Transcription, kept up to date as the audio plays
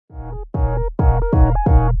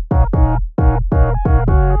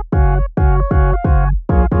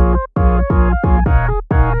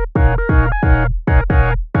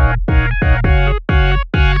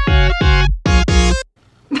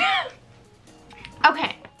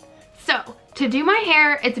To do my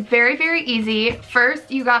hair, it's very, very easy.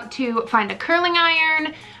 First, you got to find a curling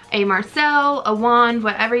iron, a Marcel, a wand,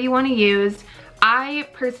 whatever you want to use. I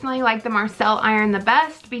personally like the Marcel iron the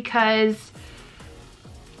best because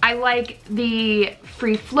I like the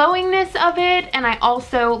free flowingness of it, and I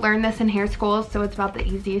also learned this in hair school, so it's about the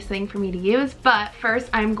easiest thing for me to use. But first,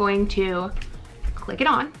 I'm going to click it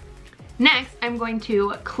on. Next, I'm going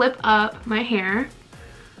to clip up my hair.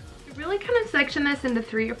 I really kind of section this into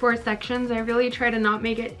 3 or 4 sections. I really try to not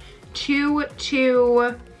make it too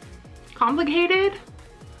complicated.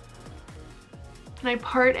 And I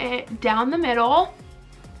part it down the middle.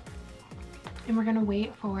 And we're gonna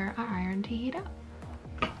wait for our iron to heat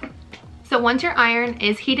up. So once your iron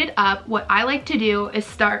is heated up, what I like to do is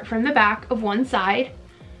start from the back of one side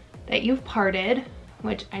that you've parted,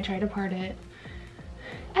 which I try to part it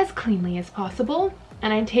as cleanly as possible.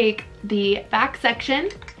 And I take the back section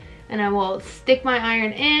and I will stick my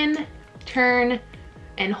iron in, turn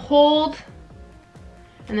and hold,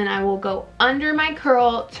 and then I will go under my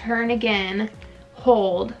curl, turn again,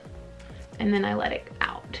 hold, and then I let it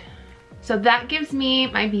out. So that gives me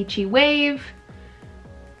my beachy wave.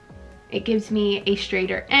 It gives me a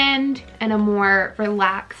straighter end and a more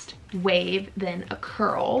relaxed wave than a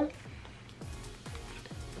curl.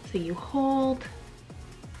 So you hold,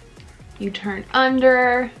 you turn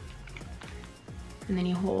under, and then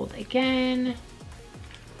you hold again,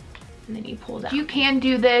 and then you pull down. You can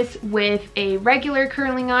do this with a regular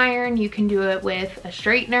curling iron. You can do it with a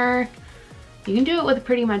straightener. You can do it with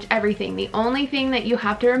pretty much everything. The only thing that you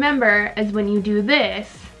have to remember is when you do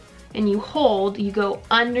this and you hold, you go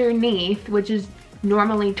underneath, which is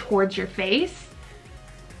normally towards your face,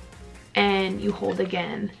 and you hold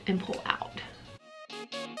again and pull out.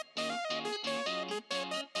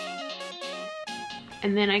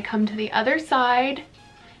 And then I come to the other side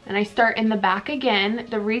and I start in the back again.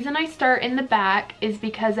 The reason I start in the back is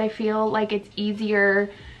because I feel like it's easier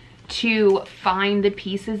to find the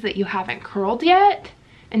pieces that you haven't curled yet,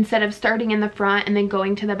 instead of starting in the front and then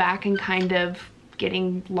going to the back and kind of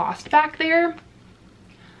getting lost back there.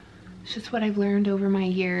 It's just what I've learned over my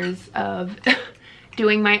years of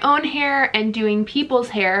doing my own hair and doing people's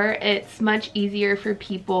hair. It's much easier for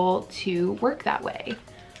people to work that way.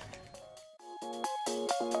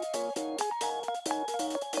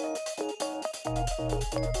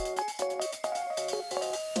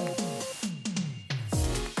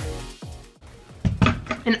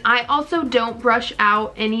 And I also don't brush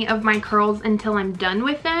out any of my curls until I'm done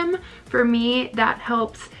with them. For me, that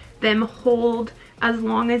helps them hold as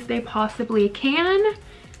long as they possibly can,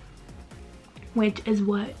 which is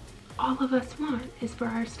what all of us want, is for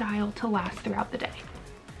our style to last throughout the day.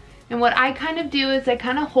 And what I kind of do is I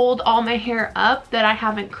kind of hold all my hair up that I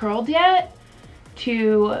haven't curled yet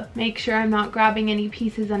to make sure I'm not grabbing any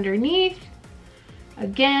pieces underneath.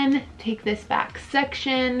 Again, take this back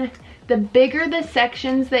section. The bigger the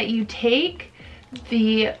sections that you take,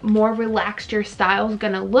 the more relaxed your style is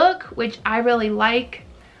gonna look, which I really like.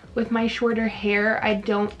 With my shorter hair, I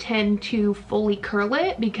don't tend to fully curl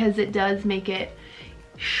it because it does make it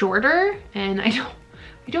shorter, and I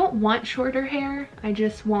don't want shorter hair. I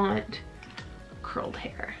just want curled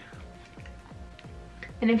hair.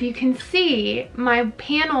 And if you can see, my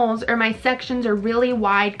panels or my sections are really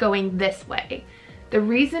wide going this way. The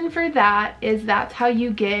reason for that is that's how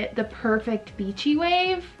you get the perfect beachy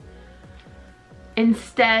wave,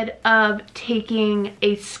 instead of taking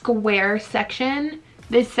a square section.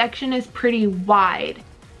 This section is pretty wide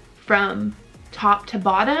from top to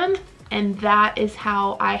bottom, and that is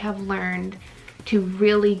how I have learned to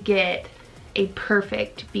really get a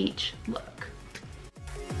perfect beach look.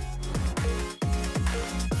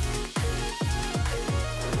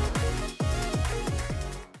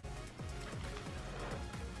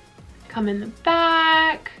 Come in the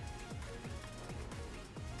back,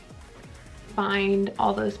 find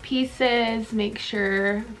all those pieces, make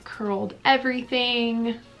sure I've curled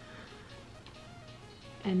everything,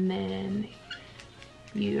 and then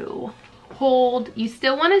you hold. You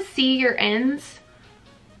still want to see your ends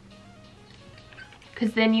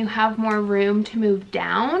because then you have more room to move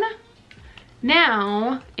down.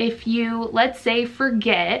 Now, if you, let's say,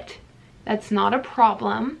 forget, that's not a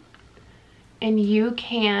problem. And you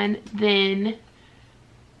can then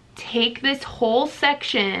take this whole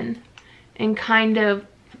section and kind of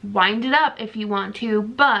wind it up if you want to,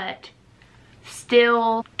 but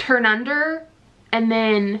still turn under and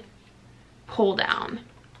then pull down.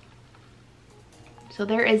 So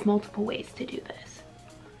there is multiple ways to do this.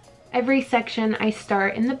 Every section I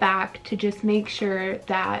start in the back to just make sure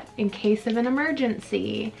that in case of an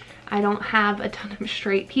emergency, I don't have a ton of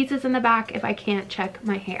straight pieces in the back if I can't check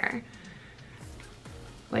my hair.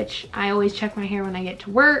 which I always check my hair when I get to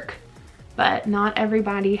work, but not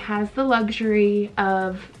everybody has the luxury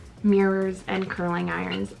of mirrors and curling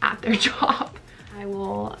irons at their job. I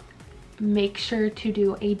will make sure to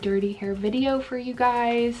do a dirty hair video for you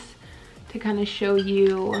guys to kind of show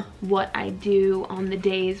you what I do on the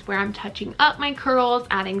days where I'm touching up my curls,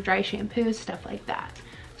 adding dry shampoo, stuff like that.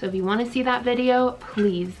 So if you want to see that video,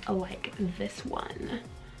 please like this one.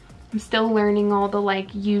 I'm still learning all the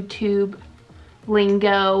like YouTube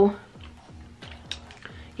lingo.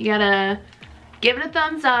 You gotta give it a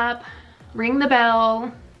thumbs up, ring the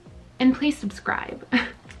bell, and please subscribe.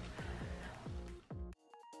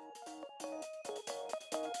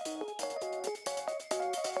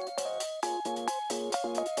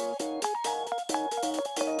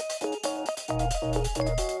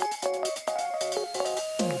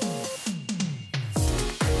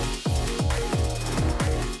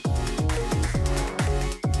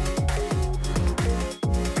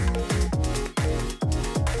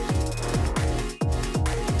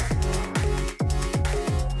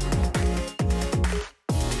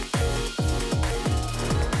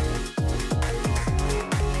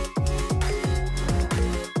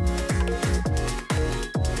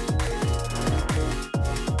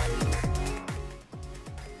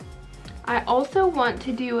 I also want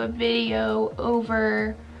to do a video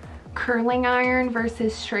over curling iron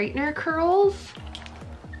versus straightener curls.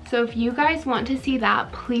 So if you guys want to see that,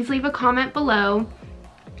 please leave a comment below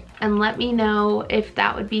and let me know if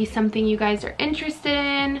that would be something you guys are interested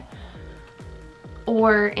in,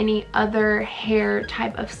 or any other hair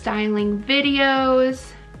type of styling videos.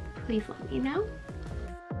 Please let me know.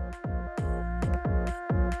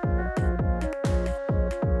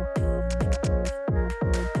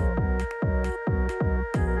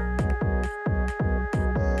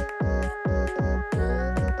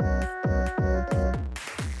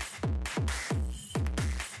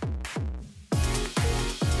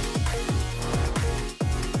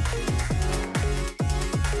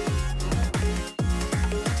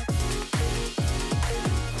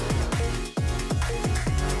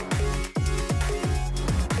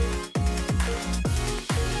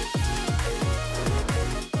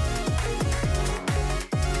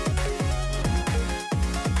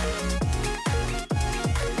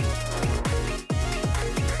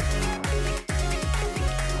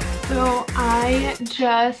 So I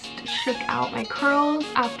just shook out my curls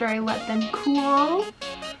after I let them cool.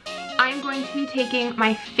 I'm going to be taking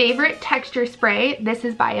my favorite texture spray. This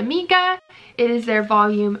is by Amika. It is their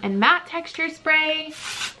volume and matte texture spray.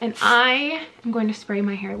 And I am going to spray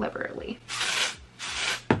my hair liberally.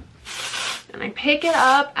 And I pick it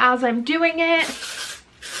up as I'm doing it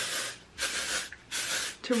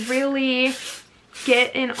to really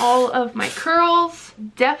get in all of my curls.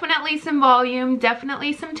 Definitely some volume,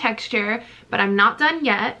 definitely some texture, but I'm not done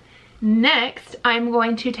yet. Next, I'm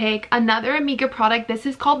going to take another Amika product. This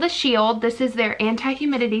is called the Shield. This is their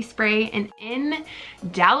anti-humidity spray, and in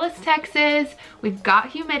Dallas, Texas, we've got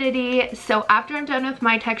humidity. So after I'm done with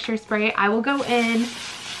my texture spray, I will go in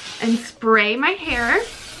and spray my hair,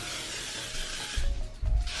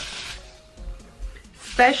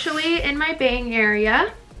 especially in my bang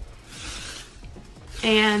area,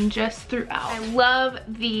 and just throughout. I love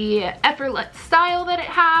the effortless style that it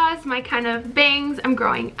has. My kind of bangs, I'm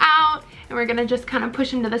growing out, and we're gonna just kind of push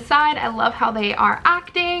them to the side. I love how they are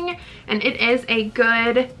acting, and it is a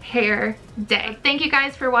good hair day. Thank you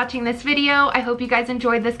guys for watching this video. I hope you guys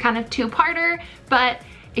enjoyed this kind of two-parter, but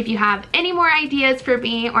if you have any more ideas for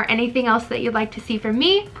me or anything else that you'd like to see from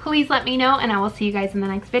me, please let me know, and I will see you guys in the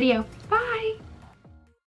next video. Bye!